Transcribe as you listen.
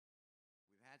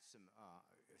some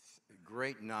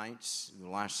great nights. The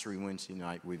last 3 Wednesday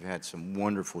nights, we've had some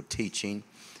wonderful teaching.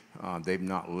 They've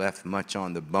not left much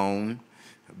on the bone,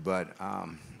 but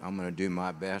I'm going to do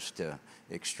my best to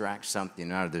extract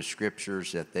something out of the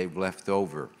scriptures that they've left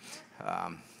over.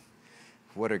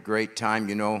 What a great time.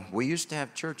 You know, we used to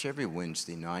have church every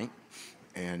Wednesday night,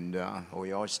 and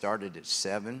we always started at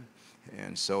 7.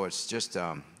 And so it's just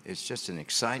an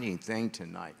exciting thing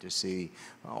tonight to see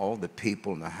all the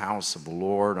people in the house of the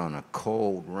Lord on a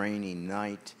cold, rainy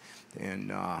night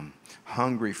and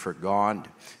hungry for God.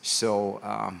 So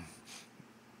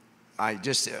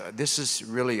this is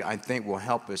really, I think, will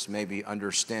help us maybe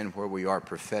understand where we are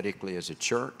prophetically as a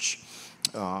church.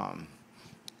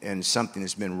 And something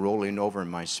that's been rolling over in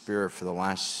my spirit for the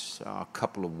last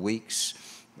couple of weeks.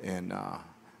 And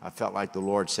I felt like the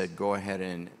Lord said, go ahead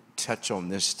and touch on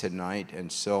this tonight.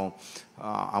 And so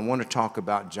I want to talk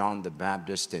about John the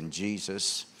Baptist and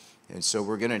Jesus. And so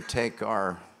we're going to take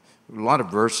a lot of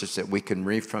verses that we can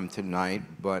read from tonight,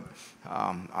 but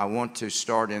I want to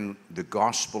start in the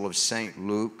Gospel of St.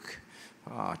 Luke,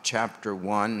 chapter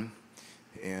 1.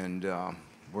 And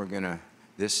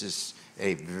this is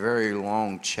a very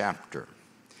long chapter.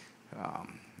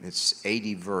 It's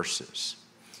 80 verses.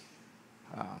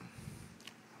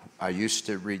 I used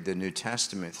to read the New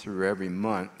Testament through every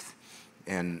month,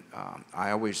 and I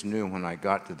always knew when I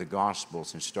got to the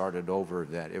Gospels and started over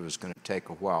that it was going to take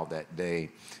a while that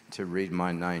day to read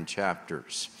my 9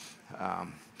 chapters. I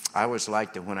always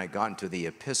liked it when I got into the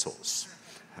epistles.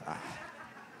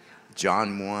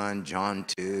 John 1, John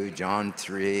 2, John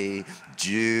 3,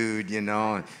 Jude, you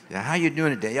know. How you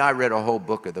doing today? I read a whole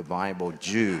book of the Bible,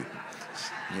 Jude,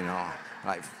 you know,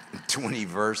 like 20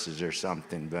 verses or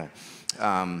something, but...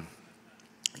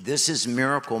 this is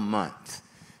Miracle Month,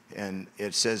 and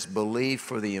it says, believe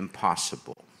for the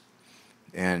impossible.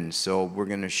 And so we're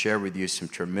going to share with you some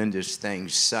tremendous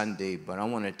things Sunday, but I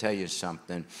want to tell you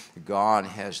something. God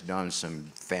has done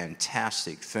some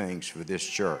fantastic things for this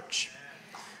church.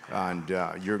 And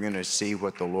you're going to see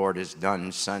what the Lord has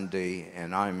done Sunday,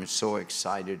 and I'm so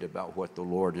excited about what the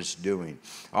Lord is doing.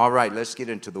 All right, let's get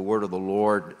into the Word of the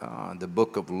Lord, the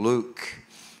book of Luke.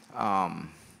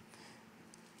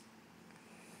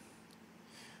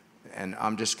 And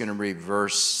I'm just going to read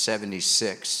verse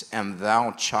 76. And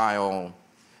thou, child,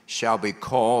 shall be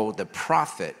called the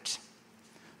prophet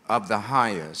of the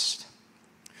highest,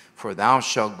 for thou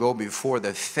shalt go before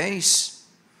the face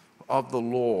of the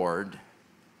Lord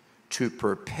to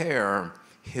prepare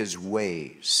his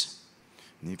ways.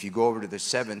 And if you go over to the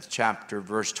 7th chapter,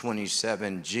 verse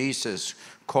 27, Jesus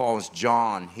calls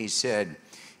John. He said,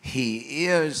 he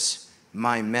is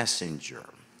my messenger.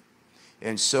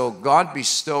 And so God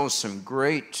bestows some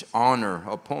great honor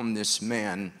upon this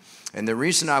man. And the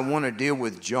reason I want to deal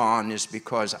with John is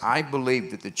because I believe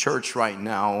that the church right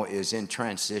now is in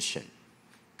transition.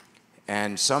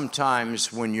 And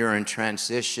sometimes when you're in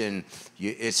transition,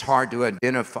 it's hard to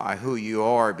identify who you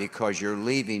are because you're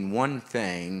leaving one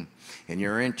thing and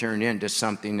you're entering into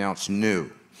something else new.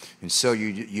 And so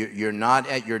you're not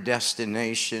at your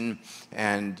destination,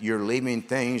 and you're leaving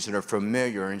things that are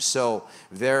familiar. And so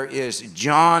there is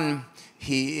John,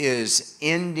 he is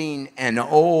ending an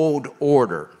old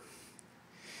order,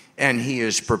 and he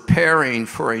is preparing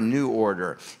for a new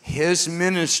order. His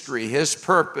ministry, his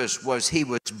purpose was he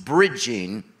was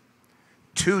bridging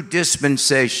 2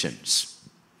 dispensations.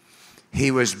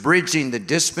 He was bridging the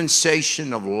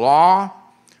dispensation of law,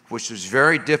 which was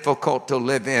very difficult to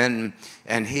live in,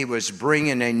 and he was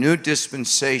bringing a new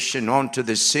dispensation onto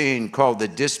the scene called the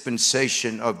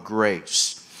dispensation of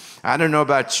grace. I don't know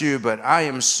about you, but I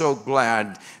am so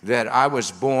glad that I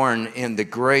was born in the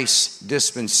grace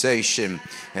dispensation,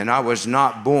 and I was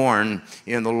not born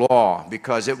in the law,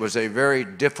 because it was a very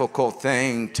difficult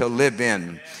thing to live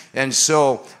in. And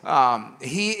so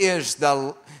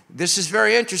this is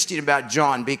very interesting about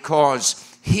John,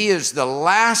 because he is the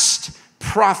last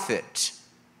prophet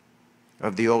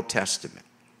of the Old Testament.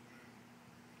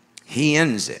 He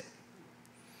ends it.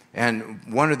 And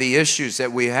one of the issues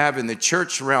that we have in the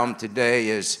church realm today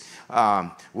is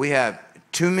we have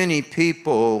too many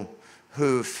people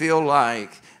who feel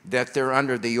like that they're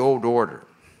under the old order.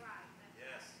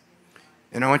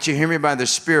 And I want you to hear me by the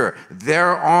Spirit.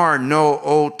 There are no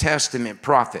Old Testament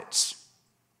prophets.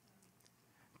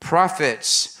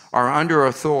 Prophets are under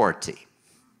authority.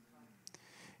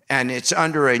 And it's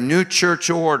under a new church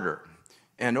order.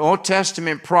 And Old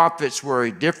Testament prophets were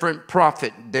a different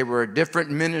prophet. They were a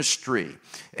different ministry.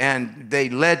 And they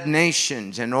led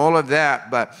nations and all of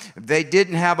that. But they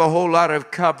didn't have a whole lot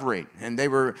of covering. And they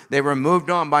were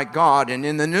moved on by God. And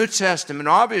in the New Testament,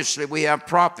 obviously, we have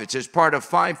prophets as part of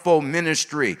fivefold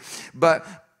ministry. But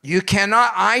you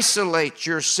cannot isolate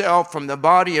yourself from the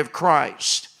body of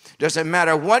Christ. Doesn't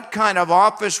matter what kind of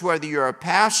office, whether you're a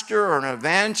pastor or an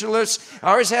evangelist. I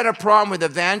always had a problem with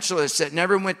evangelists that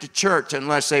never went to church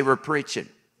unless they were preaching.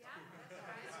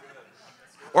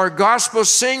 Or gospel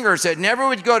singers that never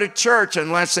would go to church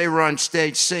unless they were on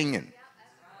stage singing.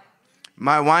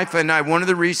 My wife and I, one of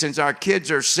the reasons our kids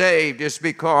are saved is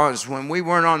because when we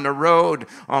weren't on the road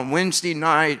on Wednesday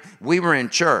night, we were in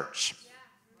church.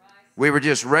 We were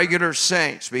just regular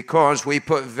saints because we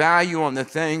put value on the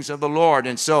things of the Lord.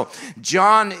 And so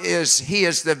John is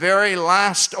the very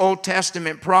last Old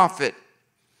Testament prophet.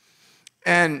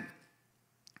 And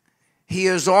he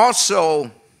is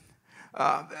also,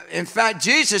 in fact,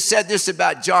 Jesus said this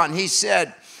about John. He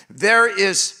said, there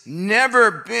is never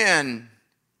been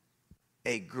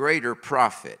a greater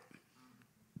prophet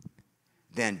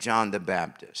than John the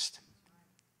Baptist.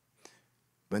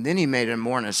 But then he made a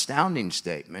more astounding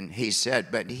statement. He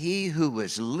said, but he who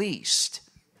was least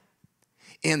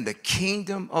in the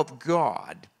kingdom of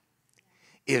God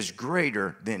is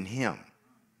greater than him.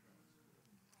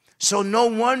 So no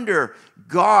wonder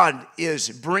God is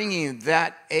bringing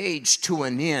that age to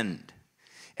an end.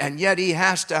 And yet he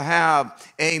has to have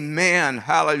a man,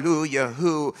 hallelujah,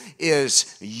 who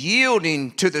is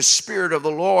yielding to the Spirit of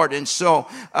the Lord. And so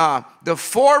the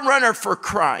forerunner for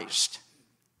Christ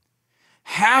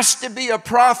has to be a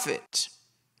prophet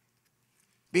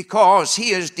because he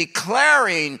is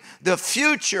declaring the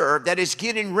future that is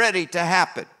getting ready to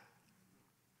happen.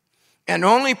 And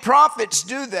only prophets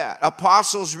do that.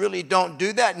 Apostles really don't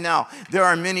do that. Now, there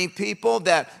are many people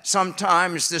that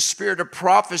sometimes the spirit of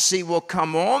prophecy will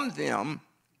come on them,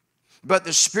 but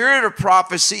the spirit of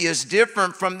prophecy is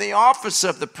different from the office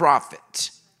of the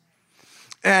prophet.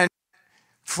 And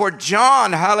for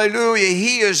John, hallelujah,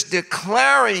 he is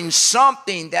declaring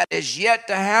something that is yet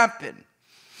to happen.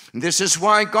 This is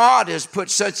why God has put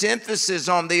such emphasis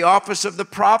on the office of the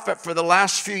prophet for the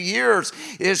last few years,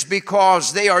 is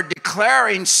because they are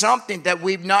declaring something that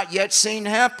we've not yet seen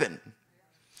happen.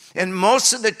 And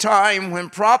most of the time when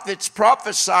prophets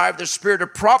prophesy, the spirit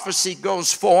of prophecy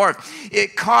goes forth,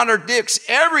 it contradicts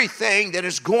everything that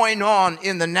is going on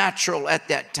in the natural at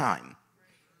that time.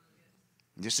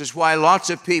 This is why lots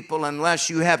of people, unless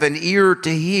you have an ear to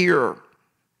hear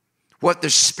what the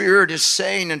Spirit is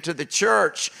saying into the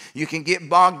church, you can get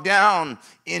bogged down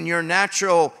in your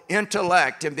natural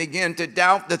intellect and begin to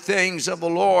doubt the things of the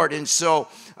Lord. And so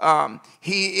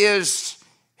he is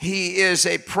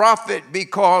a prophet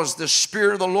because the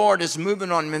Spirit of the Lord is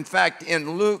moving on him. In fact,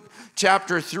 in Luke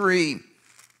chapter 3,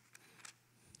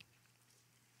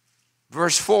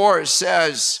 verse 4, it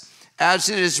says, as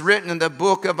it is written in the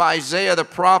book of Isaiah the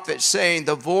prophet, saying,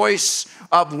 the voice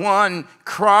of one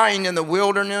crying in the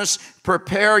wilderness,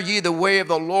 prepare ye the way of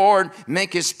the Lord,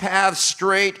 make his path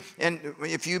straight. And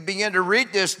if you begin to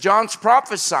read this, John's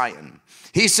prophesying.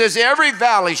 He says, every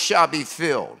valley shall be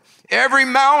filled. Every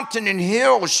mountain and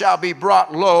hill shall be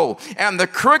brought low, and the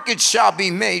crooked shall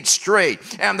be made straight,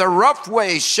 and the rough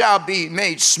ways shall be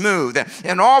made smooth,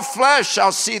 and all flesh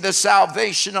shall see the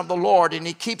salvation of the Lord. And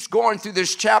he keeps going through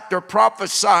this chapter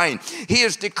prophesying. He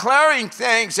is declaring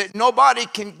things that nobody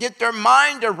can get their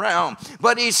mind around.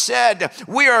 But he said,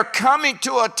 we are coming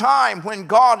to a time when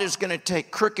God is going to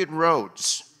take crooked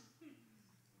roads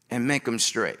and make them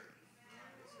straight.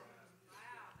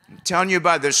 I'm telling you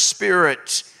by the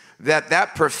Spirit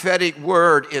that prophetic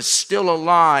word is still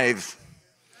alive,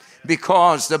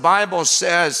 because the Bible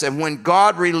says that when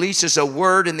God releases a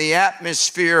word in the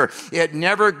atmosphere, it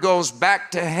never goes back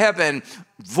to heaven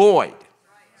void.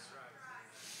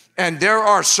 And there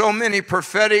are so many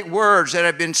prophetic words that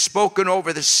have been spoken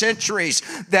over the centuries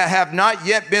that have not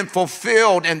yet been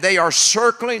fulfilled, and they are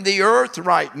circling the earth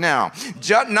right now.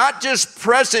 Not just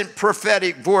present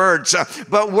prophetic words,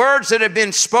 but words that have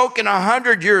been spoken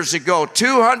 100 years ago,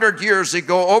 200 years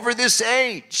ago, over this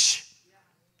age.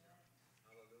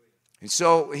 And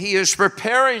so he is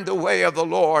preparing the way of the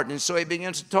Lord, and so he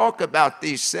begins to talk about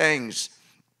these things.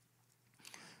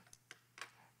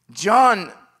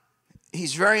 John,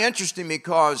 he's very interesting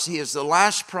because he is the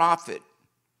last prophet,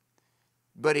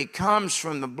 but he comes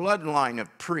from the bloodline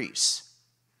of priests.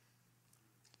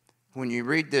 When you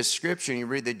read this scripture and you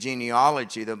read the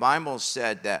genealogy, the Bible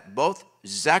said that both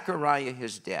Zechariah,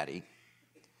 his daddy,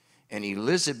 and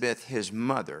Elizabeth, his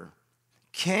mother,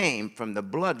 came from the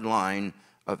bloodline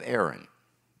of Aaron.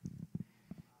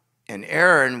 And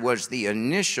Aaron was the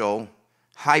initial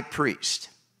high priest.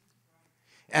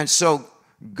 And so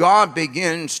God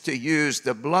begins to use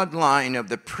the bloodline of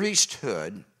the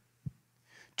priesthood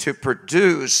to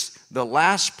produce the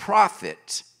last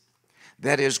prophet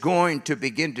that is going to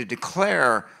begin to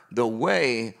declare the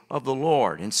way of the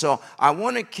Lord. And so I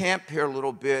want to camp here a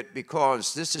little bit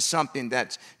because this is something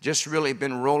that's just really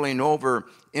been rolling over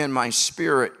in my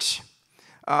spirit.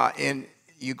 And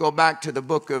you go back to the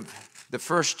book of the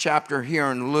first chapter here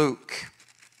in Luke,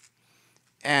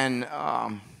 and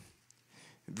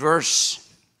let's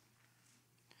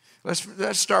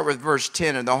start with verse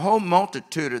 10. And the whole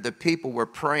multitude of the people were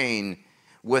praying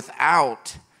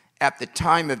without at the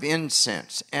time of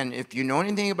incense. And if you know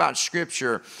anything about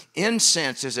Scripture,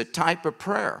 incense is a type of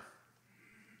prayer.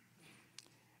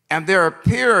 And there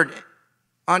appeared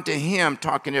unto him,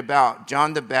 talking about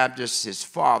John the Baptist, his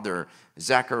father,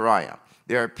 Zechariah.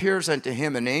 There appears unto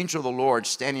him an angel of the Lord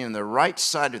standing on the right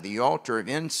side of the altar of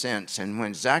incense. And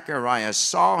when Zechariah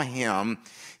saw him,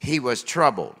 he was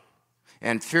troubled,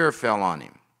 and fear fell on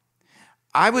him.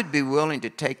 I would be willing to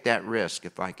take that risk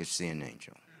if I could see an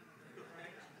angel.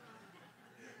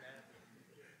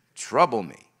 Trouble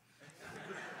me.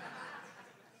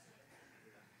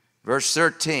 Verse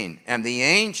 13, and the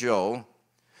angel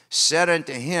said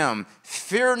unto him,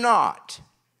 fear not,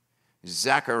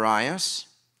 Zacharias,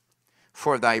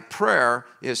 for thy prayer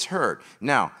is heard.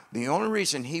 Now, the only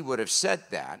reason he would have said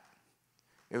that,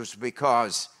 it was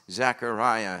because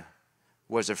Zechariah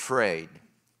was afraid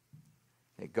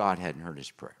that God hadn't heard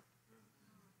his prayer.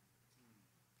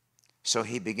 So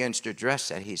he begins to address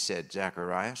that. He said,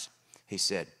 Zacharias, he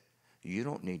said, you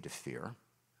don't need to fear.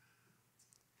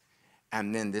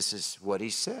 And then this is what he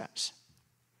says.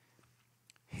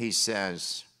 He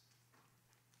says,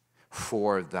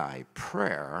 for thy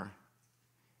prayer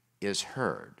is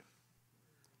heard,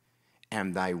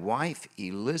 and thy wife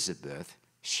Elizabeth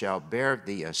shall bear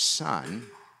thee a son,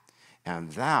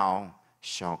 and thou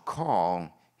shalt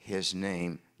call his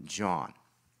name John.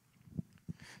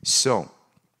 So,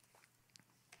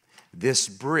 this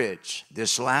bridge,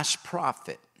 this last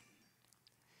prophet,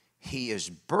 he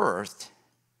is birthed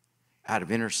out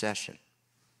of intercession.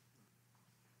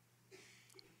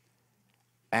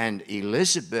 And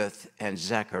Elizabeth and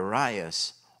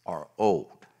Zacharias are old.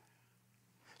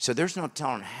 So there's no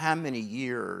telling how many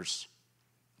years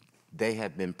they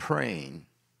have been praying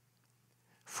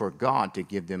for God to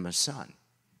give them a son.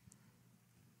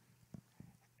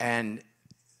 And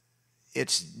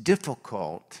it's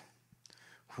difficult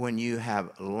when you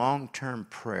have long-term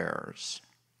prayers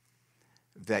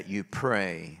that you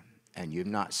pray and you've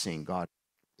not seen God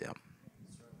them.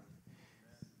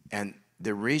 And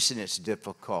the reason it's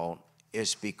difficult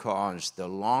is because the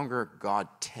longer God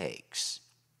takes,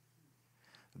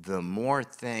 the more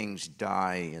things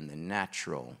die in the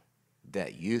natural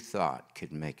that you thought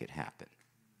could make it happen.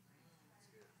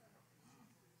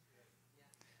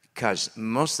 Because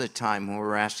most of the time when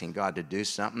we're asking God to do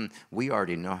something, we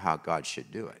already know how God should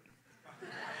do it.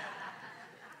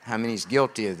 How many's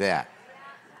guilty of that?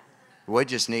 We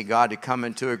just need God to come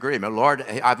into agreement. Lord,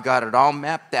 I've got it all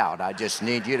mapped out. I just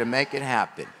need you to make it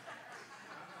happen.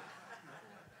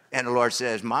 And the Lord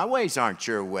says, my ways aren't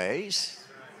your ways.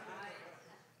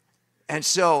 And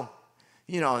so,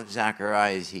 you know,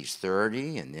 Zacharias, he's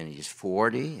 30, and then he's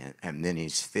 40, and then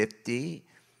he's 50,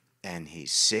 and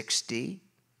he's 60.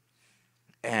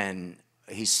 And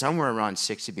he's somewhere around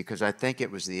 60 because I think it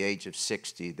was the age of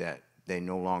 60 that they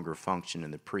no longer function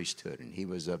in the priesthood. And he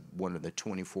was one of the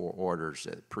 24 orders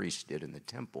that priests did in the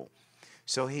temple.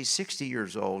 So he's 60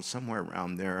 years old, somewhere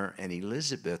around there. And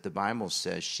Elizabeth, the Bible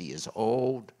says she is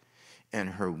old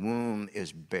and her womb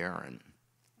is barren.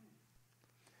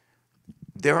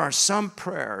 There are some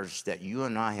prayers that you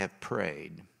and I have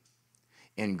prayed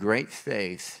in great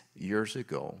faith years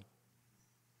ago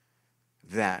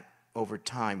that over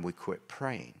time we quit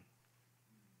praying.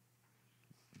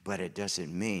 But it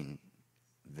doesn't mean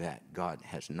that God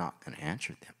has not going to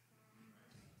answer them.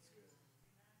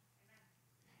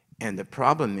 And the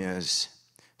problem is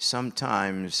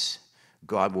sometimes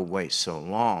God will wait so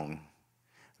long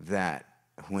that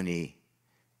when he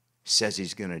says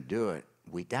he's going to do it,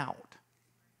 we doubt.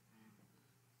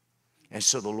 And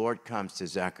so the Lord comes to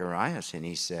Zacharias and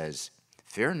he says,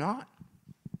 fear not.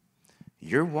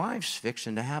 Your wife's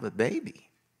fixing to have a baby.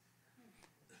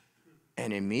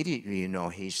 And immediately, you know,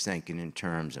 he's thinking in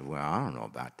terms of, well, I don't know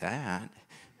about that.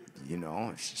 You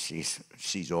know,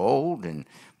 she's old and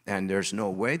there's no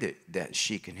way that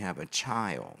she can have a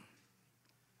child.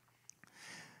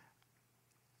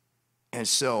 And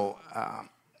so,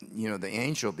 you know, the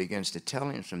angel begins to tell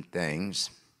him some things.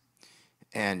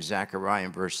 And Zechariah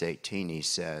in verse 18, he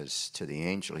says to the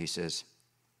angel, he says,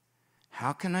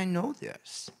 how can I know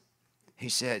this? He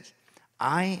said,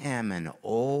 I am an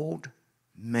old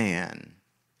man,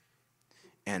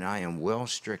 and I am well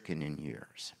stricken in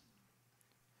years.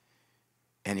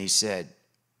 And he said,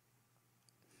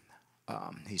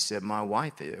 my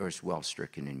wife is well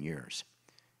stricken in years.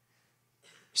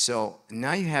 So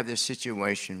now you have this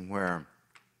situation where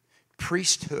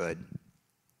priesthood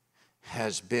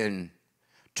has been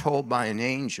told by an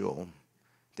angel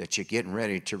that you're getting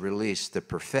ready to release the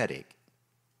prophetic.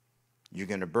 You're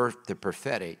going to birth the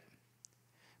prophetic,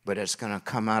 but it's going to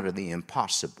come out of the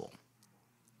impossible.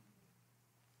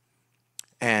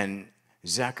 And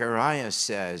Zechariah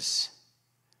says,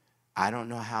 I don't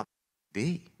know how to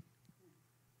be,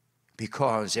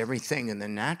 because everything in the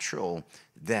natural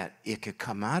that it could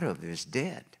come out of is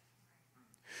dead.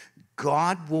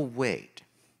 God will wait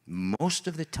most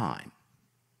of the time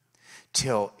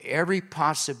till every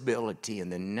possibility in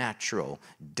the natural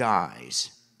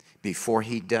dies before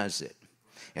he does it.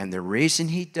 And the reason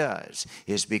he does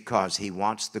is because he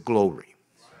wants the glory.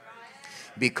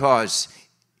 Because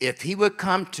if he would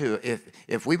come to,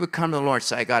 if we would come to the Lord and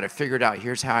say, I got it figured out,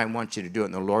 here's how I want you to do it,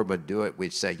 and the Lord would do it,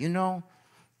 we'd say, you know,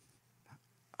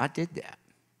 I did that.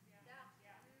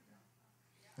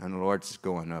 And the Lord's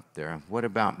going up there, what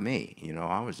about me? You know,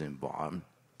 I was involved.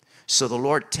 So the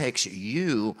Lord takes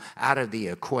you out of the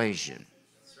equation.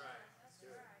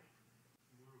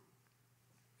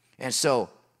 And so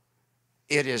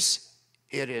it is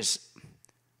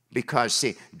because,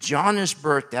 see, John is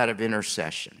birthed out of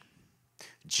intercession.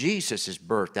 Jesus is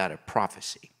birthed out of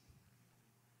prophecy.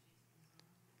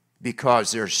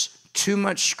 Because there's too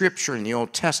much scripture in the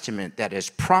Old Testament that is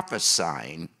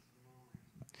prophesying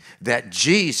that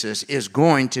Jesus is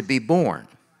going to be born.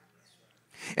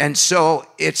 And so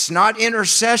it's not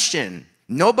intercession.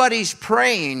 Nobody's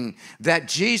praying that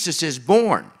Jesus is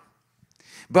born.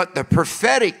 But the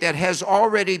prophetic that has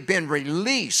already been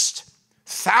released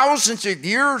thousands of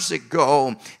years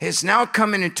ago is now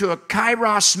coming into a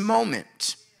kairos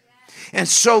moment. And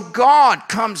so God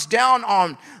comes down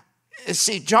on,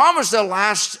 see, John was the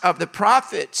last of the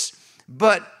prophets,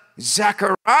 but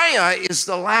Zechariah is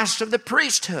the last of the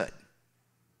priesthood.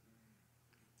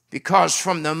 Because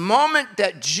from the moment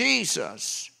that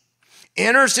Jesus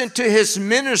enters into his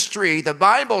ministry, the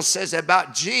Bible says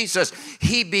about Jesus,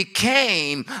 he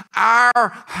became our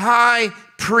high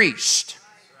priest.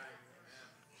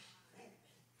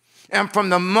 And from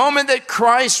the moment that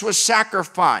Christ was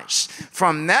sacrificed,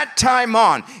 from that time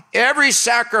on, every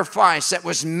sacrifice that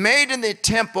was made in the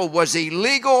temple was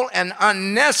illegal and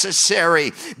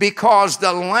unnecessary, because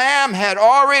the lamb had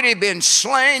already been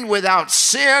slain without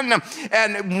sin,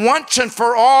 and once and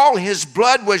for all his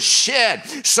blood was shed.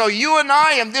 So you and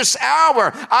I in this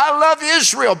hour, I love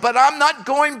Israel, but I'm not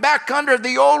going back under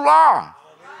the old law.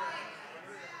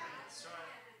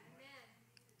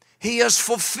 He has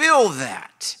fulfilled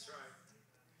that.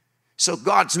 So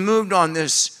God's moved on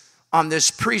this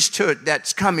priesthood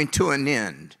that's coming to an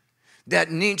end, that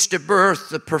needs to birth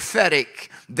the prophetic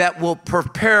that will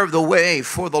prepare the way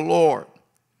for the Lord.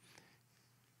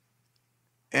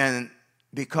 And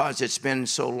because it's been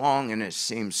so long and it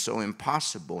seems so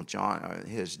impossible, John,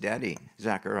 his daddy,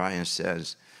 Zechariah,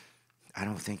 says, I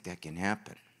don't think that can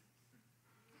happen.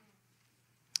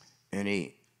 And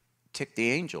he ticked the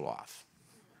angel off.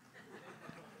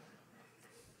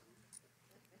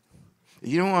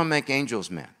 You don't want to make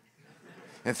angels mad.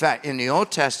 In fact, in the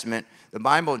Old Testament, the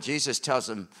Bible, Jesus tells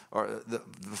them, or the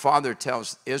Father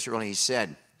tells Israel, he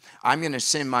said, I'm going to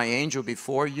send my angel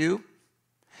before you,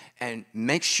 and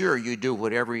make sure you do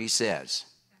whatever he says,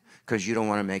 because you don't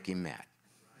want to make him mad.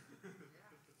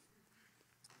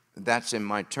 That's in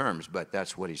my terms, but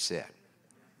that's what he said.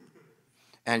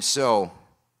 And so,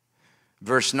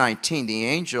 verse 19, the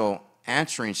angel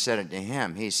answering said unto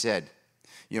him, he said,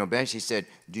 you know, basically said,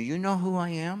 do you know who I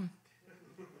am?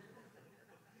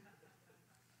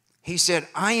 He said,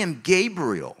 I am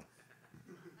Gabriel.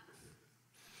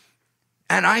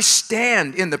 And I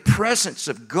stand in the presence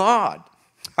of God.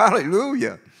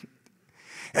 Hallelujah.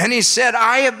 And he said,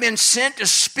 I have been sent to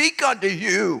speak unto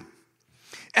you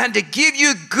and to give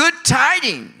you good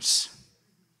tidings,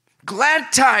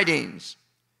 glad tidings.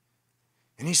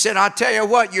 And he said, I'll tell you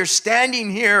what, you're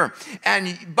standing here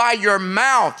and by your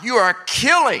mouth you are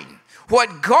killing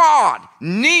what God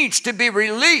needs to be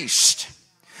released.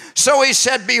 So he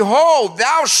said, behold,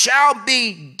 thou shalt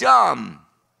be dumb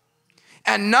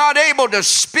and not able to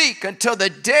speak until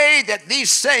the day that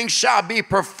these things shall be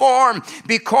performed,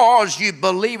 because you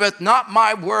believeth not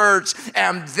my words,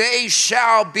 and they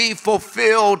shall be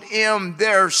fulfilled in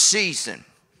their season.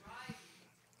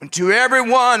 To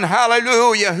everyone,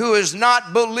 hallelujah, who has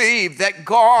not believed that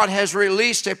God has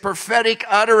released a prophetic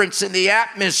utterance in the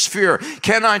atmosphere,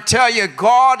 can I tell you,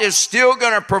 God is still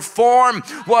going to perform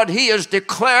what He has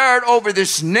declared over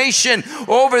this nation,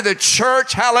 over the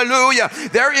church, hallelujah.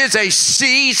 There is a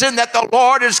season that the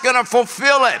Lord is going to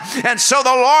fulfill it. And so the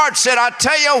Lord said, I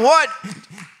tell you what,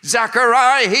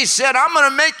 Zechariah, He said, I'm going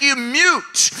to make you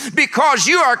mute because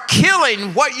you are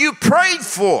killing what you prayed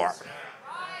for.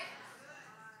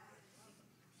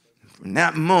 In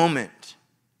that moment,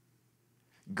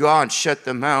 God shut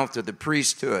the mouth of the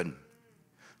priesthood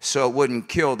so it wouldn't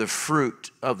kill the fruit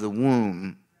of the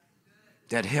womb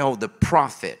that held the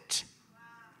prophet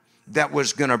that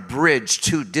was going to bridge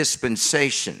two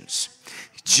dispensations.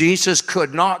 Jesus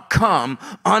could not come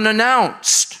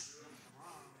unannounced.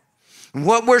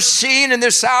 What we're seeing in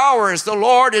this hour is the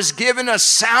Lord has given us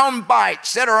sound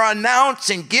bites that are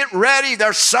announcing, get ready,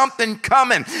 there's something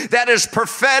coming that is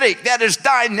prophetic, that is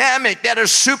dynamic, that is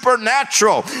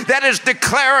supernatural, that is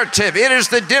declarative. It is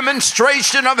the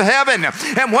demonstration of heaven.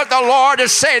 And what the Lord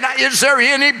is saying, is there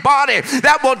anybody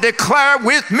that will declare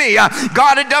with me,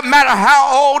 God, it doesn't matter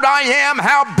how old I am,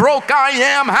 how broke I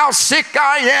am, how sick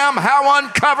I am, how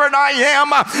uncovered I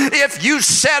am, if you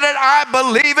said it, I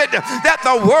believe it, that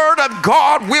the word of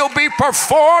God will be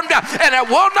performed and it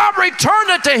will not return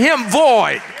unto Him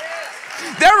void.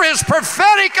 There is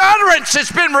prophetic utterance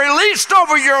that's been released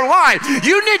over your life.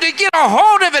 You need to get a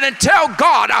hold of it and tell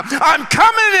God, I'm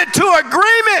coming into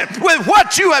agreement with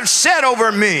what you have said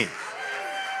over me.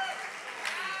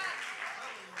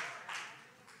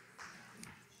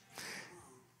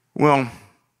 Well,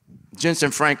 Jensen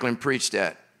Franklin preached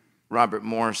at Robert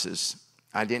Morris's.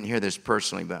 I didn't hear this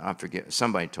personally, but I forget.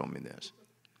 Somebody told me this.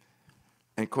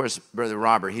 And of course, Brother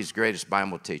Robert, he's the greatest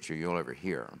Bible teacher you'll ever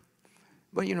hear.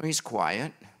 But you know, he's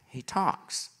quiet. He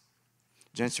talks.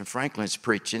 Jensen Franklin's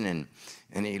preaching,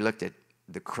 and he looked at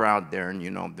the crowd there, and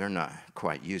you know, they're not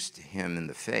quite used to him in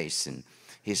the face. And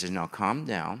he says, now calm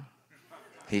down.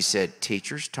 He said,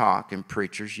 teachers talk and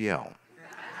preachers yell.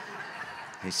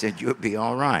 He said, you'll be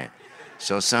all right.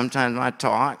 So sometimes I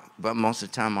talk, but most of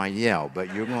the time I yell,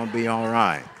 but you're going to be all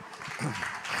right.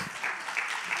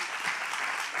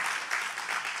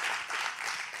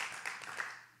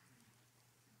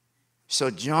 So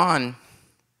John,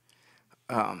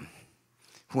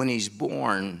 when he's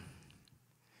born,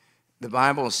 the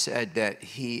Bible said that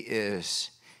he is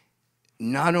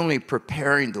not only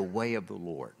preparing the way of the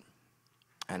Lord,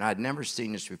 and I'd never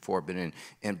seen this before, but in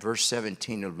verse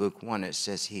 17 of Luke 1, it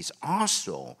says he's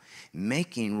also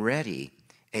making ready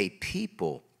a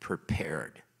people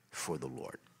prepared for the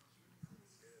Lord.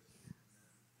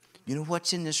 You know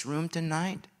what's in this room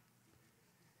tonight?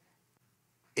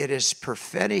 It is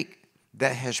prophetic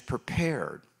that has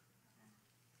prepared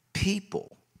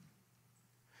people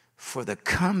for the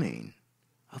coming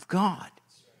of God.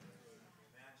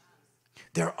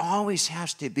 There always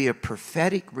has to be a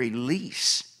prophetic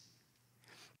release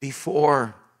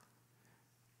before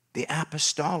the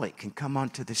apostolic can come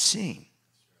onto the scene.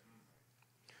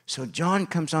 So John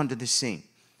comes onto the scene.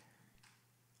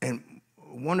 And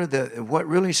what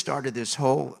really started this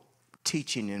whole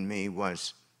teaching in me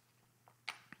was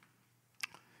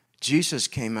Jesus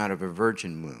came out of a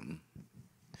virgin womb,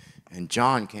 and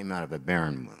John came out of a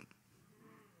barren womb.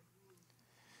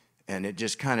 And it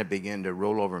just kind of began to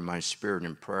roll over my spirit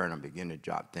in prayer, and I began to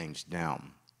jot things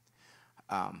down.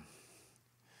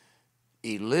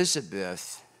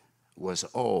 Elizabeth was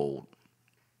old,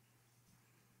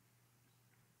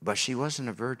 but she wasn't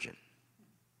a virgin.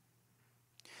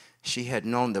 She had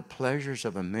known the pleasures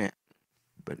of a man,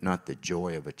 but not the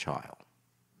joy of a child.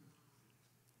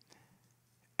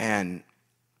 And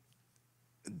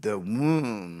the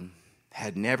womb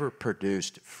had never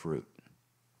produced fruit.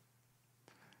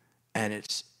 And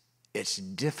it's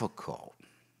difficult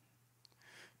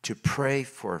to pray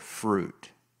for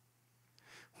fruit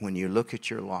when you look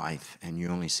at your life and you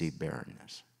only see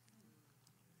barrenness.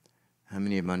 How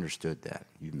many have understood that?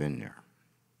 You've been there.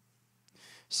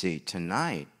 See,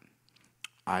 tonight,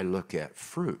 I look at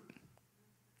fruit.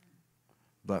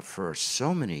 But for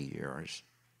so many years,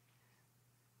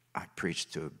 I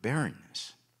preached to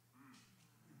barrenness.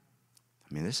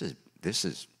 I mean, this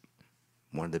is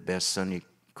one of the best Sunday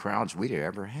crowds we'd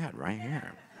ever had right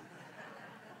here.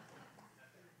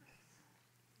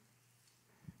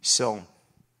 So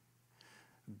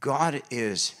God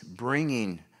is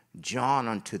bringing John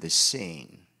onto the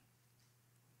scene,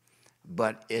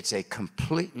 but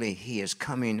he is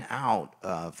coming out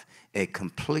of a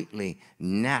completely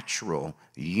natural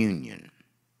union.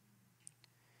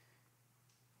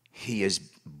 He is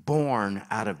born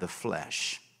out of the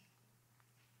flesh.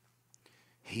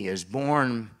 He is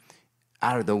born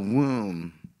out of the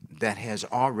womb that has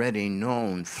already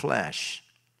known flesh,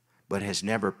 but has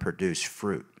never produced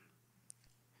fruit.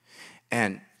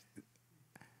 And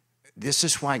this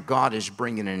is why God is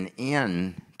bringing an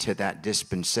end to that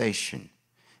dispensation,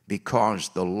 because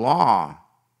the law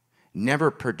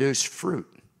never produced fruit.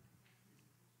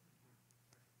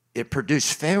 It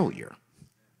produced failure.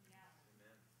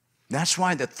 That's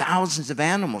why the thousands of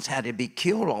animals had to be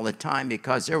killed all the time,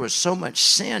 because there was so much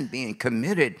sin being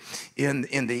committed in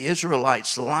the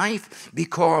Israelites' life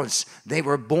because they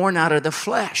were born out of the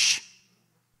flesh.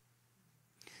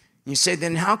 You say,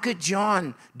 then how could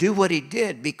John do what he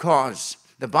did? Because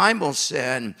the Bible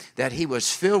said that he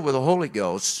was filled with the Holy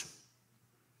Ghost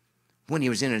when he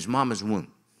was in his mama's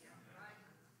womb.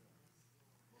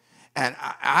 And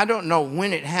I don't know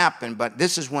when it happened, but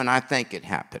this is when I think it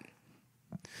happened.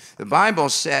 The Bible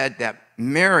said that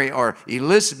Mary, or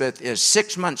Elizabeth, is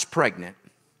 6 months pregnant,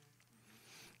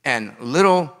 and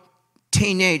little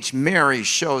teenage Mary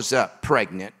shows up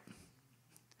pregnant.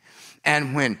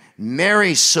 And when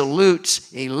Mary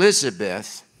salutes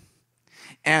Elizabeth,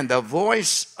 and the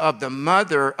voice of the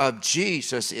mother of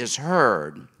Jesus is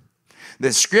heard,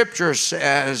 the scripture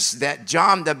says that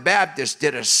John the Baptist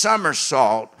did a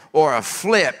somersault or a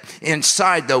flip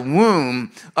inside the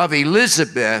womb of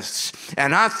Elizabeth.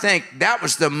 And I think that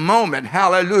was the moment,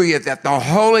 hallelujah, that the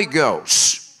Holy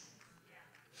Ghost,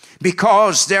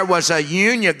 because there was a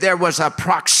union, there was a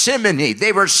proximity.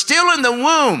 They were still in the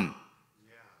womb,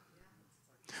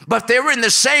 but they were in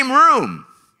the same room.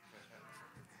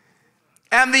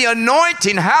 And the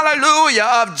anointing,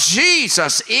 hallelujah, of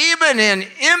Jesus, even in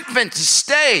infant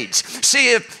stage.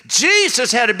 See, if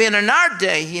Jesus had been in our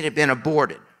day, he'd have been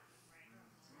aborted.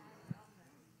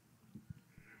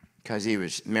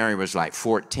 Because Mary was like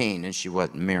 14 and she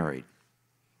wasn't married.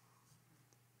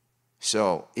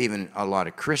 So even a lot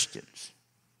of Christians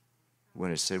would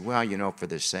have said, well, you know, for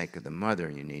the sake of the mother,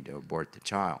 you need to abort the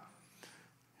child.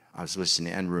 I was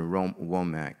listening to Andrew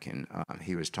Womack, and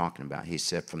he was talking about, he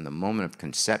said, from the moment of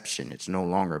conception, it's no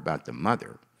longer about the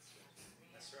mother.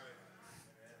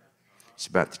 It's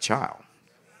about the child.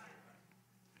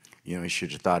 You know, you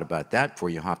should have thought about that before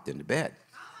you hopped into bed.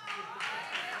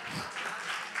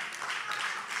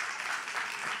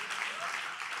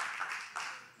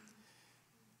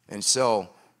 And so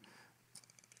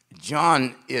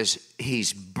John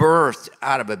he's birthed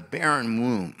out of a barren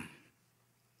womb.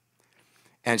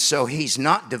 And so he's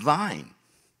not divine.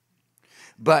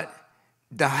 But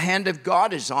the hand of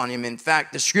God is on him. In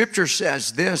fact, the scripture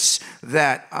says this,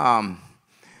 that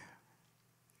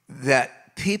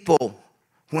people,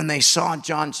 when they saw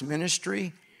John's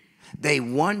ministry, they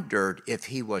wondered if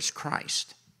he was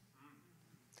Christ.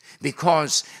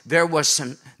 Because there was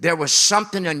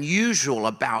something unusual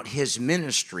about his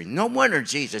ministry. No wonder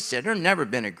Jesus said, there's never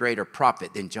been a greater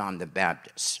prophet than John the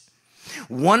Baptist.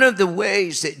 One of the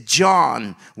ways that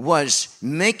John was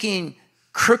making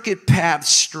crooked paths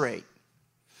straight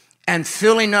and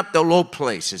filling up the low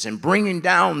places and bringing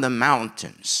down the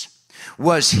mountains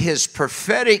was his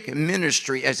prophetic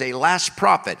ministry as a last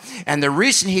prophet. And the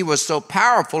reason he was so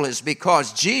powerful is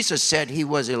because Jesus said he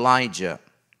was Elijah.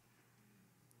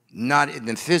 Not in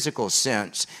the physical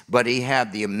sense, but he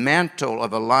had the mantle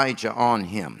of Elijah on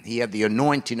him. He had the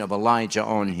anointing of Elijah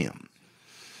on him.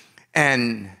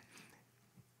 And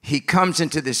he comes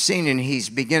into the scene and he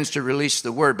begins to release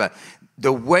the word. But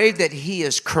the way that he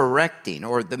is correcting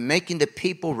or making the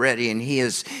people ready, and he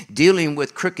is dealing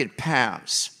with crooked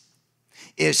paths,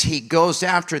 is he goes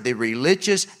after the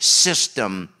religious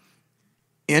system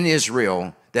in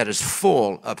Israel that is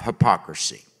full of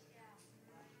hypocrisy.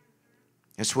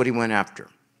 That's what he went after.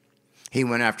 He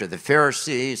went after the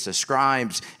Pharisees, the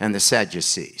scribes, and the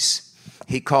Sadducees.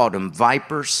 He called them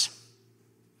vipers.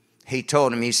 He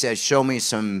told them, he said, show me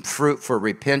some fruit for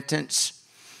repentance.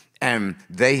 And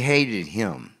they hated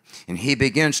him. And he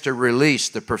begins to release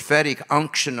the prophetic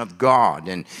unction of God.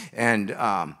 And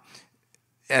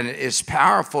it's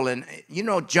powerful. And, you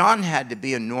know, John had to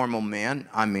be a normal man.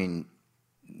 I mean,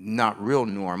 not real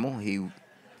normal.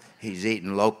 He's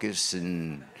eating locusts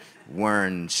and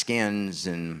wearing skins,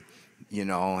 and you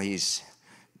know, him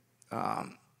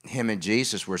and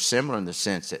Jesus were similar in the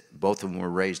sense that both of them were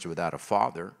raised without a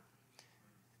father.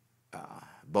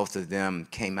 Both of them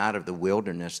came out of the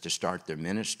wilderness to start their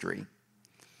ministry.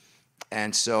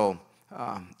 And so,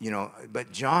 you know,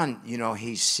 but John, you know,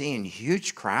 he's seeing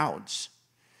huge crowds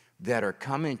that are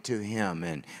coming to him,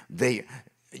 and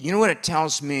you know what it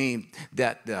tells me?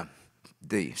 That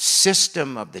the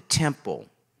system of the temple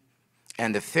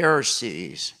and the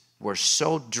Pharisees were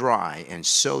so dry and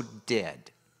so dead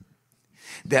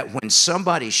that when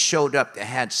somebody showed up that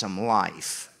had some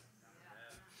life,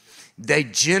 they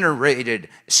generated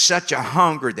such a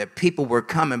hunger that people were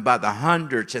coming by the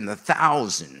hundreds and the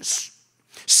thousands.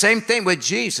 Same thing with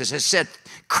Jesus. It said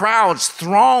crowds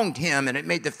thronged him, and it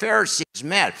made the Pharisees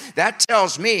mad. That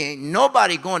tells me ain't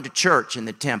nobody going to church in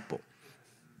the temple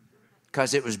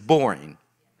because it was boring.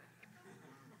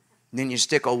 Then you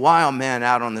stick a wild man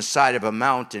out on the side of a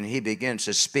mountain. He begins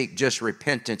to speak just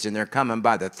repentance, and they're coming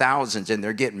by the thousands, and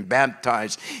they're getting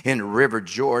baptized in the River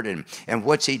Jordan. And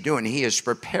what's he doing? He is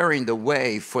preparing the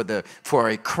way for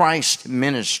a Christ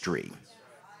ministry.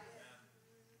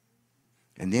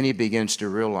 And then he begins to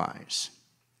realize.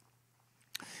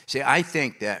 See, I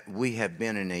think that we have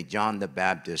been in a John the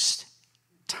Baptist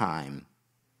time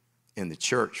in the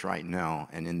church right now,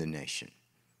 and in the nation,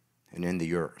 and in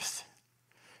the earth.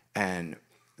 And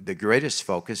the greatest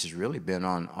focus has really been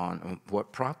on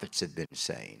what prophets have been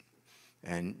saying.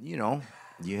 And, you know,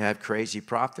 you have crazy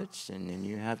prophets, and then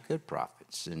you have good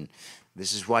prophets. And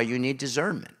this is why you need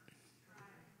discernment.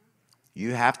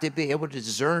 You have to be able to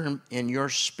discern in your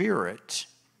spirit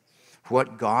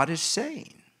what God is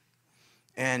saying.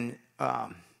 And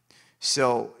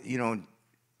so, you know,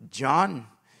 John,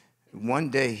 one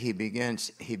day he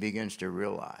begins to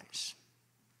realize.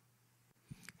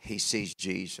 He sees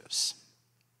Jesus,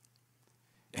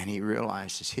 and he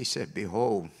realizes, he said,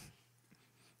 behold,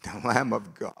 the Lamb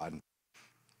of God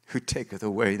who taketh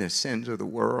away the sins of the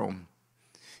world.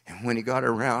 And when he got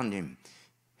around him,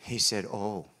 he said,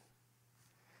 oh,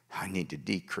 I need to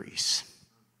decrease,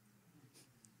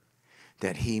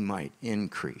 that he might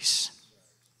increase.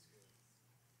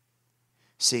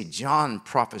 See, John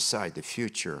prophesied the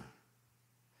future,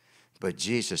 but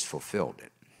Jesus fulfilled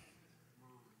it.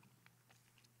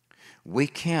 We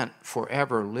can't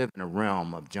forever live in a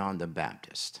realm of John the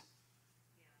Baptist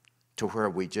to where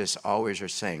we just always are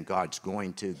saying, God's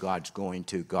going to, God's going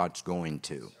to, God's going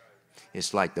to.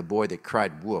 It's like the boy that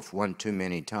cried wolf one too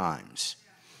many times.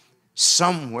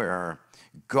 Somewhere,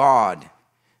 God,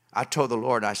 I told the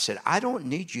Lord, I said, I don't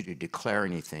need you to declare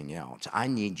anything else. I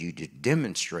need you to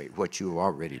demonstrate what you have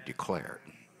already declared.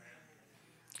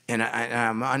 And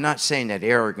I'm not saying that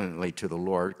arrogantly to the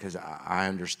Lord, because I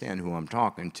understand who I'm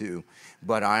talking to,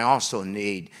 but I also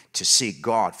need to see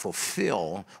God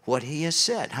fulfill what he has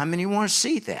said. How many want to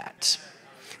see that?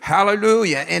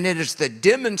 Hallelujah. And it is the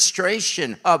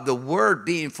demonstration of the word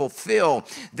being fulfilled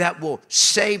that will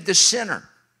save the sinner.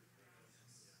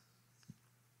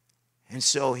 And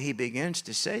so he begins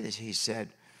to say this. He said,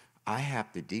 I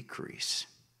have to decrease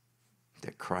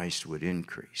that Christ would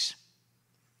increase.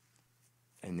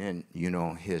 And then, you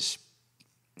know, his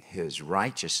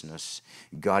righteousness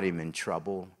got him in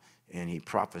trouble, and he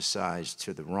prophesies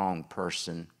to the wrong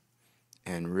person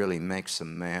and really makes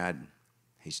them mad.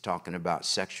 He's talking about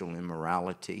sexual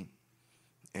immorality.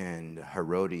 And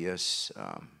Herodias,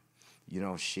 you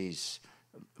know, she's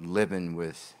living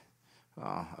with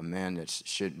a man that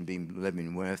shouldn't be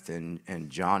living with, and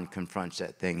John confronts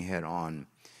that thing head on.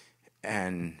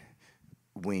 And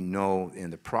we know in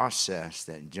the process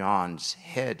that John's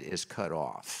head is cut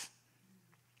off.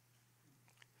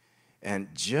 And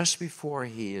just before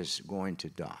he is going to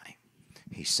die,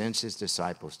 he sends his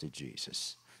disciples to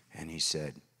Jesus, and he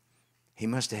said, he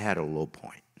must have had a low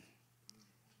point.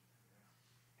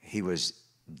 He was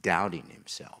doubting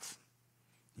himself.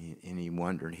 And he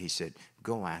wondered, he said,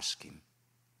 go ask him,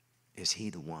 is he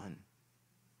the one?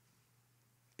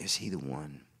 Is he the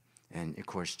one? And of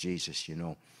course, Jesus, you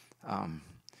know,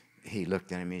 he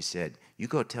looked at him and he said, you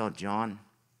go tell John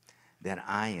that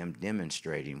I am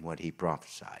demonstrating what he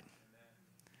prophesied.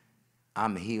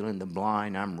 I'm healing the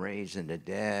blind, I'm raising the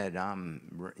dead,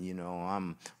 I'm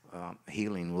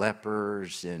healing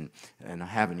lepers and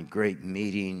having great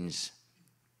meetings.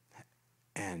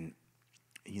 And,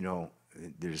 you know,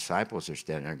 the disciples are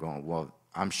standing there going, well,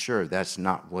 I'm sure that's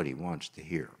not what he wants to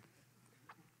hear.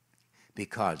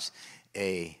 Because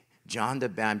a John the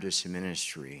Baptist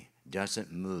ministry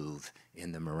doesn't move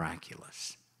in the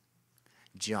miraculous.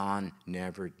 John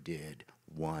never did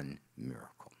one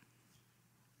miracle.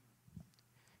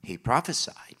 He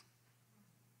prophesied,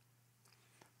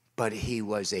 but he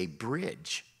was a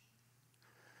bridge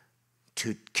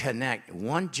to connect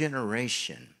one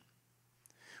generation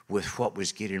with what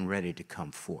was getting ready to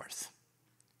come forth.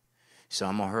 So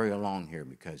I'm going to hurry along here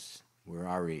because we're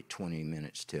already at 20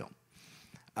 minutes till.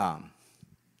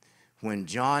 When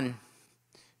John,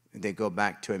 they go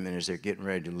back to him, and as they're getting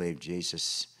ready to leave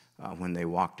Jesus, when they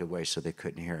walked away so they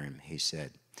couldn't hear him, he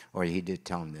said, or he did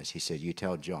tell him this, he said, you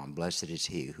tell John, blessed is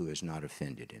he who is not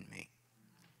offended in me.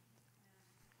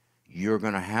 You're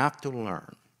going to have to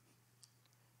learn,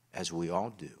 as we all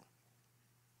do,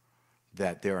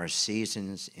 that there are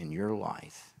seasons in your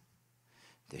life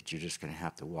that you're just going to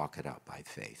have to walk it out by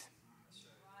faith.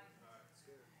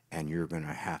 And you're going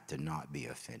to have to not be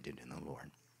offended in the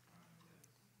Lord.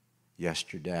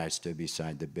 Yesterday, I stood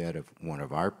beside the bed of one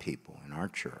of our people in our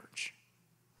church,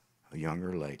 a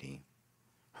younger lady.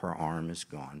 Her arm is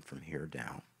gone from here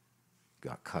down.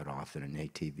 Got cut off in an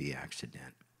ATV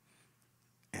accident.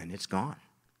 And it's gone.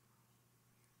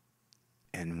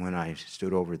 And when I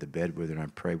stood over the bed with her and I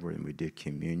prayed with her and we did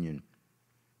communion,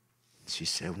 she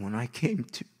said, when I came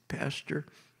to Pastor,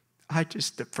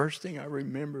 the first thing I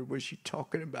remember was you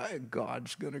talking about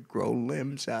God's going to grow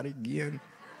limbs out again.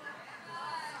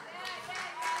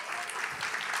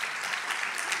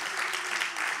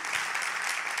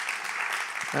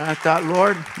 And I thought,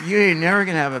 Lord, you ain't never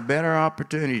going to have a better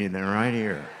opportunity than right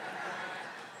here.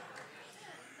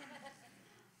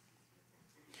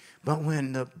 But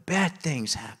when the bad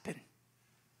things happen,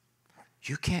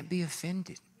 you can't be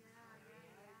offended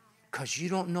because you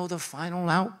don't know the final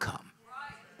outcome.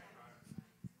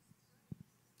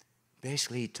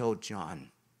 Basically, he told John,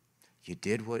 you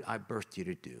did what I birthed you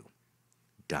to do.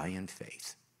 Die in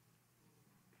faith.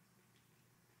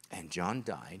 And John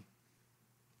died.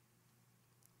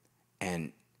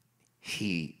 And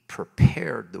he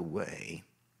prepared the way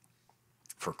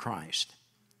for Christ.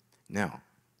 Now,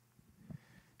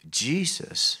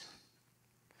 Jesus,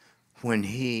 when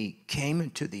he came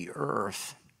into the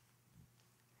earth,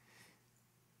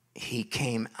 he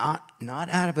came out, not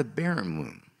out of a barren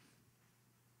womb,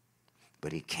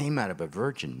 but he came out of a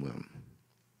virgin womb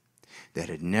that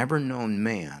had never known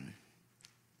man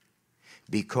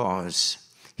because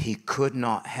he could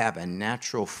not have a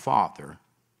natural father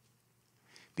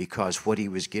because what he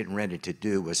was getting ready to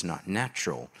do was not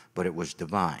natural, but it was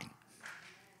divine.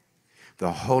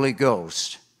 The Holy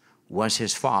Ghost was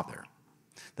his father.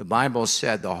 The Bible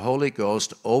said the Holy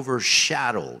Ghost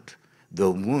overshadowed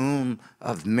the womb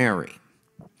of Mary.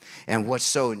 And what's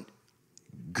so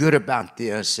good about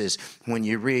this is when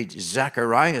you read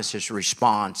Zacharias'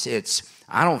 response, it's,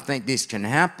 I don't think this can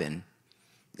happen.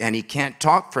 And he can't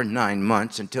talk for 9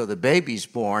 months until the baby's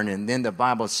born. And then the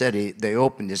Bible said they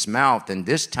opened his mouth. And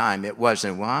this time it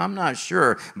wasn't, well, I'm not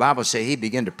sure. The Bible said he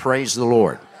began to praise the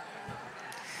Lord.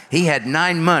 He had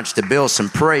 9 months to build some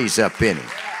praise up in him.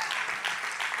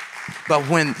 But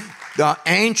when the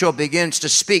angel begins to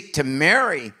speak to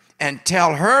Mary and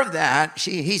tell her that,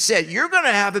 he said, you're going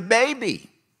to have a baby.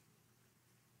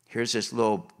 Here's this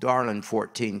little darling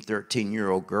 14,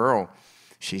 13-year-old girl.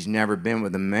 She's never been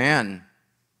with a man.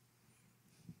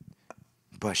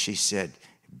 But she said,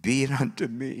 be it unto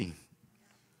me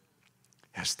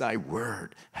as thy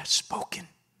word has spoken.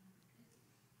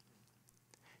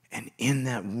 And in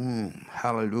that womb,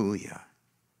 hallelujah,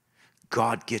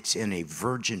 God gets in a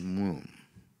virgin womb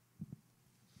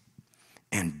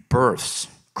and births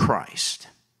Christ.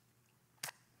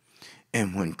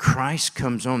 And when Christ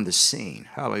comes on the scene,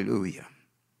 hallelujah,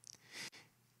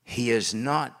 he is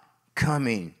not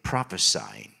coming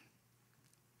prophesying.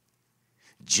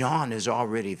 John has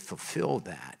already fulfilled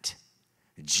that.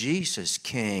 Jesus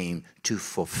came to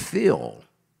fulfill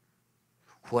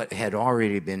what had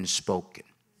already been spoken.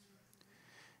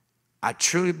 I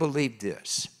truly believe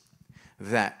this,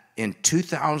 that in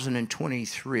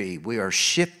 2023, we are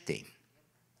shifting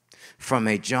from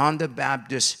a John the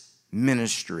Baptist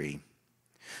ministry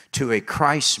to a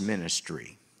Christ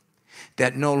ministry,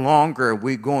 that no longer are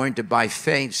we going to by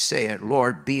faith say it,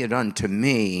 Lord, be it unto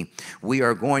me. We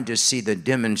are going to see the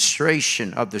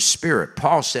demonstration of the Spirit.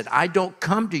 Paul said, I don't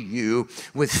come to you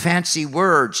with fancy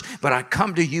words, but I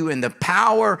come to you in the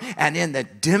power and in the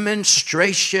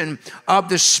demonstration of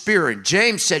the Spirit.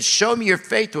 James said, show me your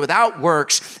faith without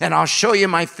works, and I'll show you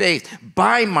my faith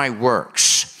by my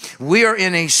works. We are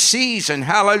in a season,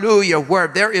 hallelujah, where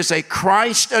there is a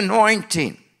Christ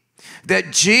anointing,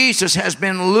 that Jesus has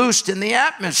been loosed in the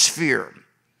atmosphere.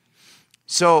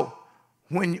 So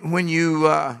when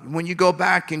you go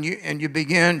back and you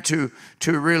begin to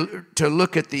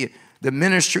look at the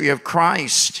ministry of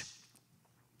Christ,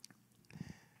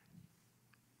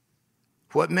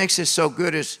 what makes it so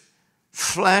good is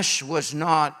flesh was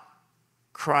not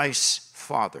Christ's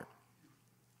father.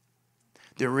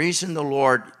 The reason the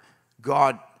Lord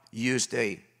God used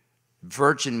a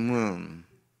virgin womb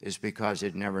is because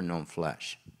it never known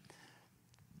flesh.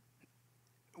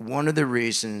 One of the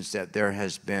reasons that there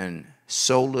has been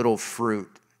so little fruit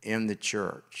in the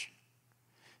church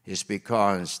is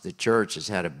because the church has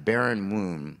had a barren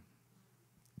womb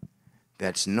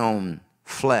that's known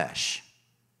flesh.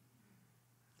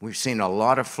 We've seen a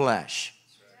lot of flesh,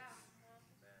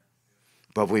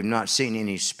 but we've not seen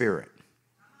any spirit.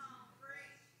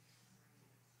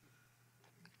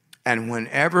 And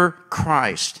whenever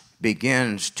Christ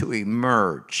begins to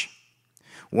emerge,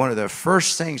 one of the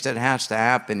first things that has to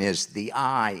happen is the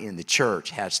I in the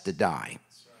church has to die.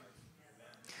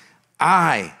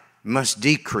 I must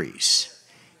decrease.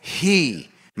 He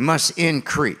must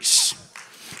increase.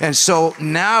 And so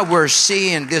now we're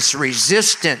seeing this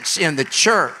resistance in the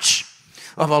church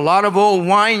of a lot of old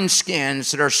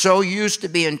wineskins that are so used to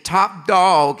being top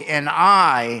dog and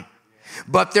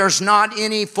but there's not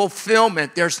any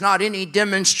fulfillment. There's not any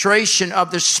demonstration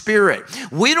of the Spirit.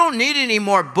 We don't need any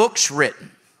more books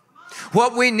written.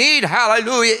 What we need,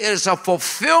 hallelujah, is a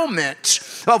fulfillment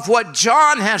of what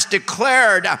John has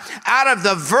declared out of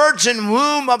the virgin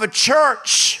womb of a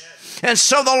church. And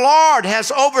so the Lord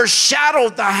has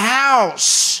overshadowed the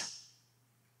house.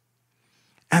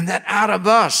 And that out of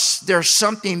us, there's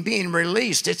something being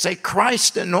released. It's a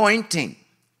Christ anointing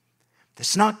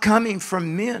that's not coming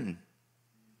from men.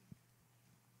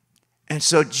 And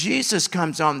so Jesus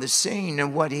comes on the scene,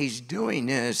 and what he's doing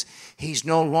is he's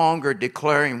no longer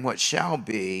declaring what shall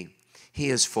be. He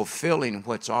is fulfilling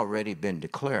what's already been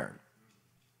declared.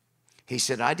 He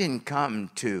said, I didn't come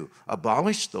to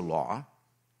abolish the law.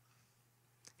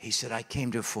 He said, I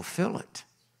came to fulfill it.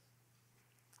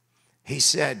 He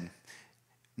said,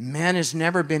 man has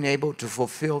never been able to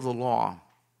fulfill the law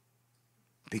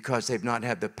because they've not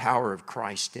had the power of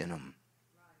Christ in them.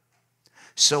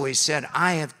 So he said,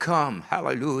 I have come,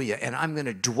 hallelujah, and I'm going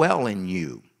to dwell in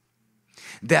you.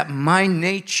 That my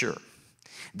nature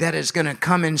that is going to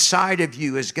come inside of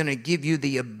you is going to give you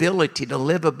the ability to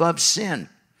live above sin.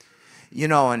 You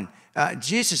know, and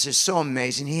Jesus is so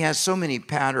amazing. He has so many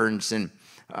patterns, and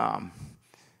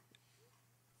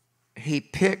he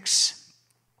picks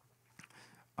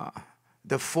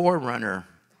the forerunner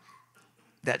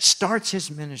that starts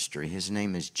his ministry. His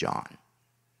name is John.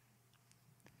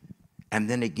 And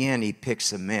then again, he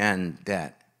picks a man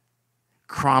that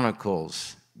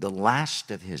chronicles the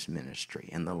last of his ministry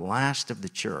and the last of the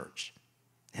church.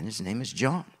 And his name is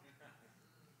John.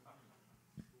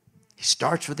 He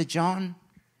starts with a John,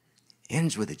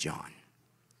 ends with a John.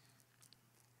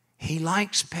 He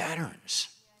likes patterns.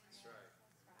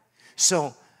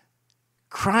 So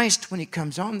Christ, when he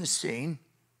comes on the scene,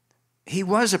 he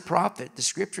was a prophet. The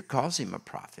scripture calls him a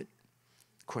prophet.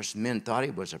 Of course, men thought he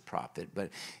was a prophet, but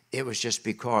it was just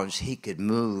because he could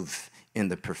move in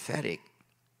the prophetic.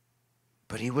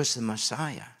 But he was the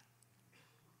Messiah.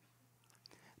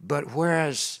 But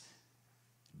whereas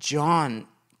John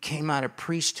came out of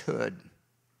priesthood,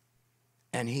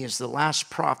 and he is the last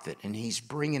prophet, and he's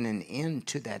bringing an end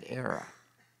to that era.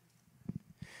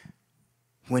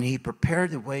 When he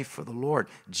prepared the way for the Lord,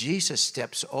 Jesus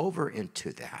steps over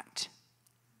into that.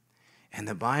 And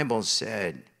the Bible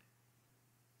said,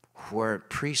 where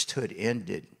priesthood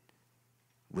ended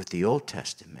with the Old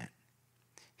Testament,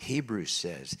 Hebrews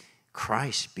says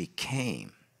Christ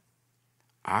became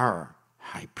our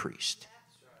high priest.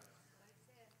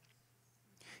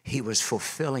 He was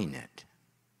fulfilling it.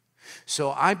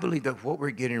 So I believe that what we're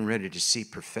getting ready to see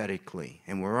prophetically,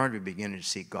 and we're already beginning to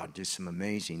see God do some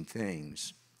amazing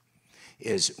things,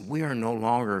 is we are no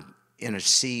longer in a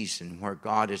season where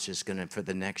God is just going to, for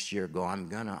the next year, go, I'm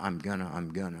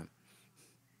gonna.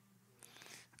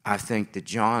 I think the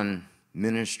John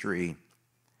ministry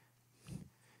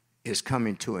is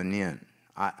coming to an end.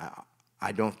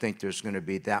 I don't think there's going to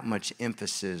be that much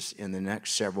emphasis in the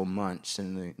next several months,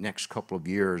 in the next couple of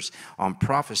years, on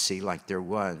prophecy like there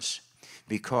was,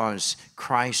 because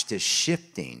Christ is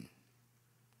shifting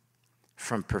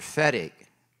from prophetic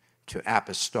to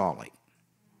apostolic.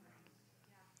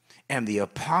 And the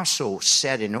apostle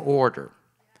set in order.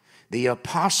 The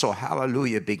apostle,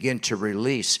 hallelujah, began to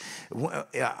release.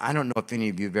 I don't know if any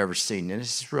of you have ever seen, and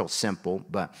this is real simple,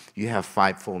 but you have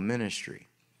fivefold ministry.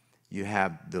 You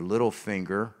have the little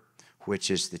finger, which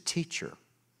is the teacher,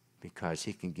 because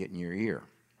he can get in your ear.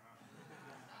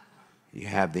 You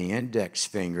have the index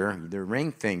finger, the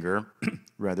ring finger,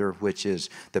 rather, which is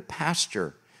the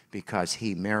pastor, because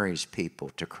he marries people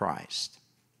to Christ.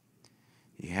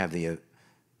 You have the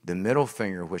middle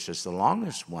finger, which is the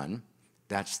longest one.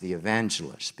 That's the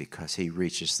evangelist, because he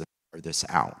reaches the furthest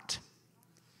out.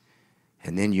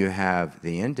 And then you have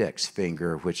the index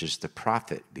finger, which is the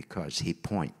prophet, because he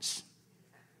points.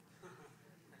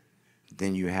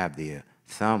 Then you have the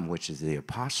thumb, which is the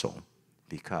apostle,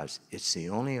 because it's the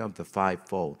only of the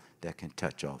fivefold that can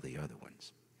touch all the other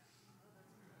ones.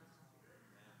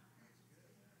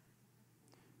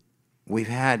 We've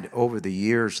had, over the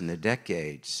years and the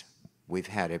decades, we've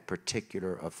had a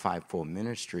particular fivefold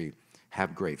ministry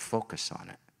have great focus on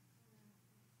it.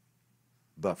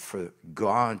 But for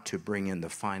God to bring in the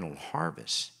final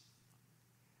harvest,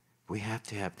 we have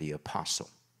to have the apostle.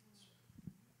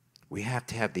 We have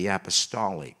to have the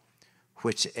apostolic,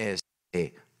 which is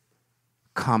a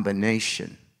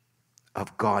combination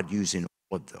of God using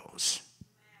all of those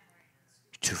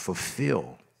to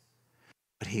fulfill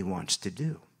what he wants to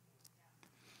do.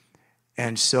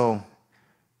 And so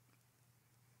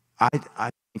I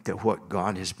think that what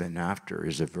God has been after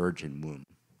is a virgin womb.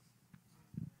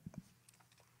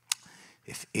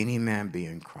 If any man be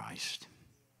in Christ,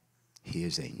 he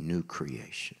is a new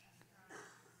creation.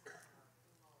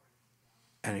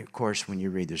 And of course, when you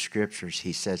read the scriptures,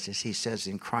 he says this. He says,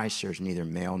 in Christ there's neither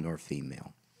male nor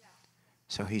female.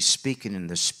 So he's speaking in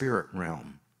the spirit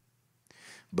realm.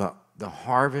 But the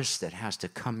harvest that has to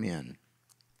come in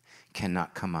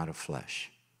cannot come out of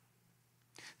flesh.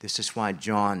 This is why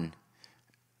John,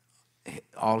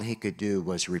 all he could do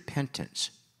was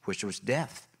repentance, which was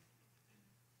death.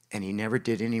 And he never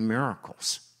did any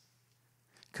miracles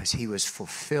because he was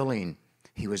fulfilling,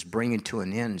 he was bringing to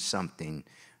an end something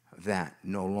that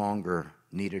no longer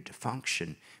needed to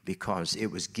function because it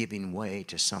was giving way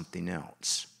to something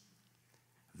else.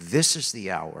 This is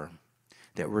the hour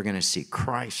that we're going to see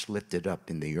Christ lifted up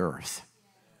in the earth.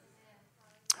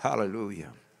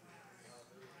 Hallelujah.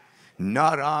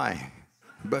 Not I,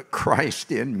 but Christ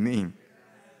in me.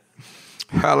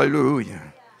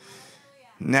 Hallelujah.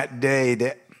 And that day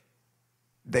that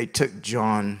they took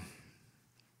John,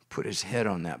 put his head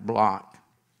on that block,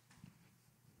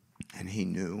 and he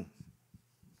knew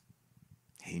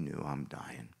I'm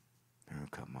dying. They're going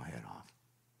to cut my head off.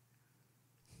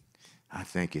 I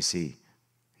think as he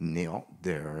knelt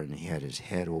there and he had his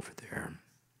head over there,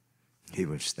 he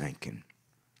was thinking,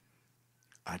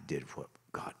 I did what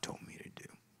God told me to do.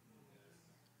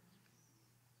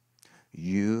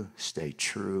 You stay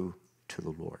true to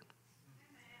the Lord.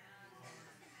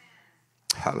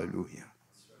 Hallelujah.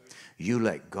 You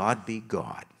let God be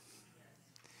God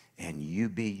and you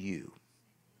be you.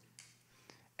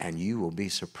 And you will be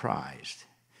surprised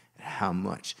at how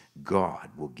much God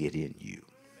will get in you.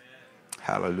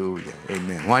 Hallelujah.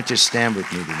 Amen. Why don't you stand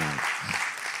with me tonight?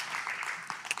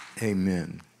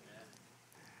 Amen.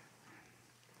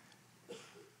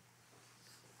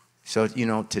 So,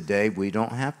 today we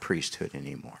don't have priesthood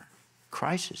anymore.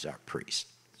 Christ is our priest.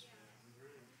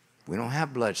 We don't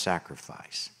have blood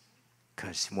sacrifice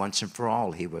because once and for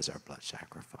all, he was our blood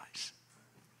sacrifice.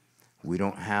 We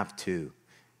don't have to,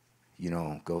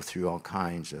 go through all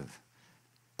kinds of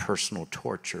personal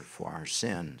torture for our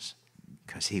sins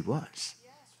because he was.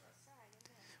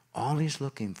 All he's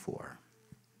looking for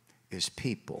is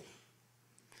people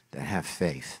that have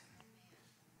faith.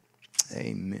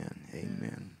 Amen.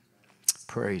 Amen.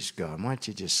 Praise God. Why don't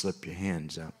you just slip your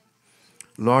hands up?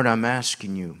 Lord, I'm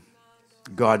asking you,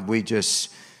 God,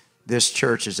 this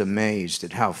church is amazed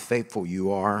at how faithful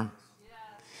you are.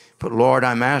 But Lord,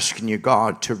 I'm asking you,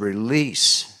 God, to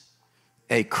release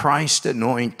a Christ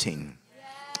anointing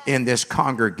in this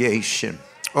congregation.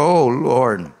 Oh,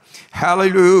 Lord.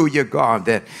 Hallelujah, God,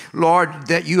 that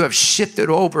you have shifted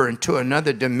over into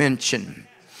another dimension.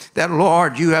 That,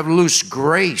 Lord, you have loosed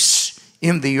grace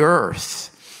in the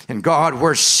earth. And God,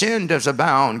 where sin does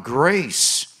abound,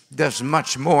 grace does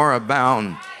much more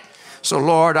abound. So,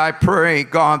 Lord, I pray,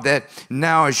 God, that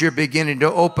now as you're beginning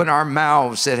to open our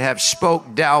mouths that have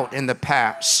spoke doubt in the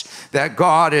past, that,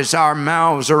 God, as our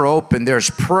mouths are open, there's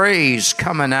praise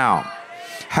coming out.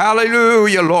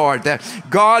 Hallelujah, Lord, that,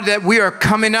 God, that we are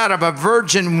coming out of a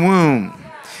virgin womb.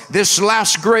 This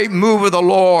last great move of the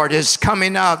Lord is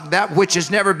coming out, that which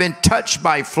has never been touched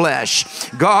by flesh.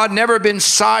 God, never been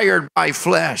sired by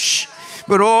flesh.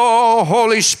 But, oh,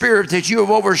 Holy Spirit, that you have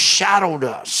overshadowed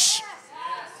us.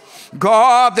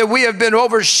 God, that we have been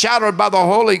overshadowed by the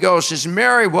Holy Ghost as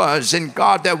Mary was, and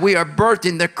God, that we are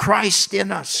birthing the Christ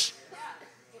in us.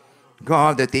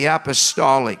 God, that the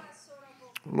apostolic,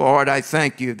 Lord, I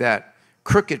thank you that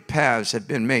crooked paths have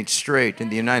been made straight in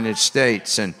the United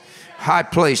States, and high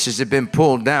places have been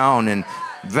pulled down, and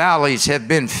valleys have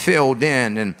been filled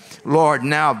in. And Lord,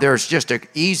 now there's just an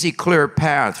easy, clear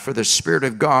path for the Spirit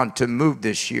of God to move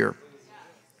this year.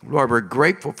 Lord, we're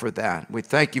grateful for that. We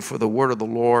thank you for the word of the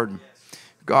Lord.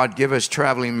 God, give us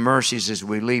traveling mercies as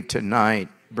we leave tonight.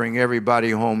 Bring everybody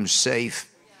home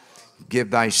safe. Give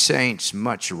thy saints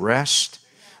much rest.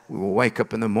 We will wake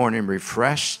up in the morning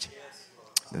refreshed.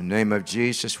 In the name of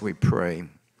Jesus we pray.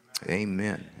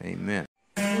 Amen. Amen.